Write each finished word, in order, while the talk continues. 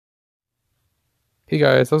Hey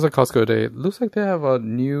guys, I was at Costco today. It looks like they have a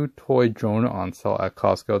new toy drone on sale at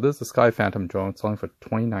Costco. This is the Sky Phantom drone, selling for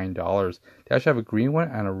 $29. They actually have a green one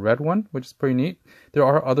and a red one, which is pretty neat. There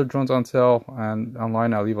are other drones on sale and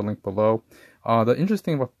online. I'll leave a link below. The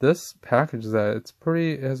interesting about this package is that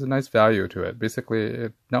it has a nice value to it.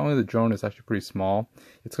 Basically, not only the drone is actually pretty small,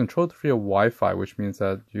 it's controlled via Wi-Fi, which means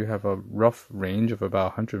that you have a rough range of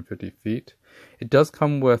about 150 feet. It does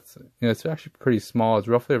come with, it's actually pretty small. It's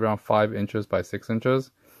roughly around 5 inches by 6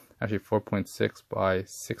 inches. Actually 4.6 by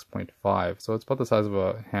 6.5. So it's about the size of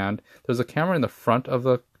a hand. There's a camera in the front of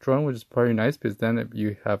the drone, which is pretty nice because then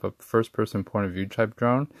you have a first-person point of view type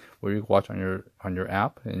drone where you can watch on your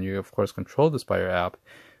app, and you of course control this by your app,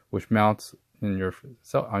 which mounts on your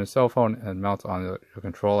cell phone and mounts on your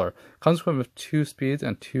controller. It comes with 2 speeds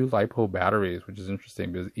and 2 LiPo batteries, which is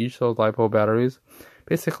interesting because each of those LiPo batteries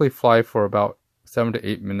basically fly for about 7 to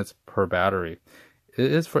 8 minutes per battery. It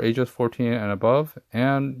is for ages 14 and above,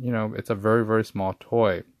 and it's a very, very small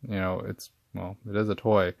toy. It is a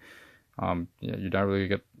toy. You don't really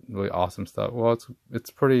get really awesome stuff. Well, it's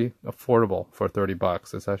pretty affordable for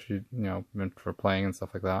 $30. It's actually meant for playing and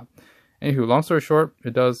stuff like that. Anywho, long story short,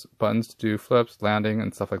 it does buttons to do flips, landing,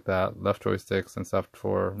 and stuff like that. Left joysticks and stuff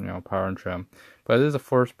for power and trim. But it is a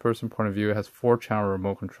first-person point of view. It has 4-channel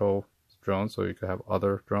remote control drones, so you could have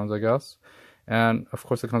other drones, I guess. And of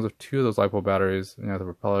course, it comes with 2 of those LiPo batteries, the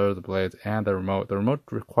propeller, the blades, and the remote. The remote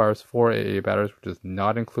requires 4 AA batteries, which is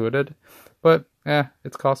not included. But,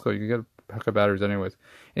 it's Costco. You can get a pack of batteries anyways.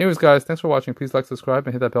 Anyways, guys, thanks for watching. Please like, subscribe,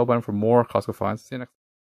 and hit that bell button for more Costco finds. See you next time.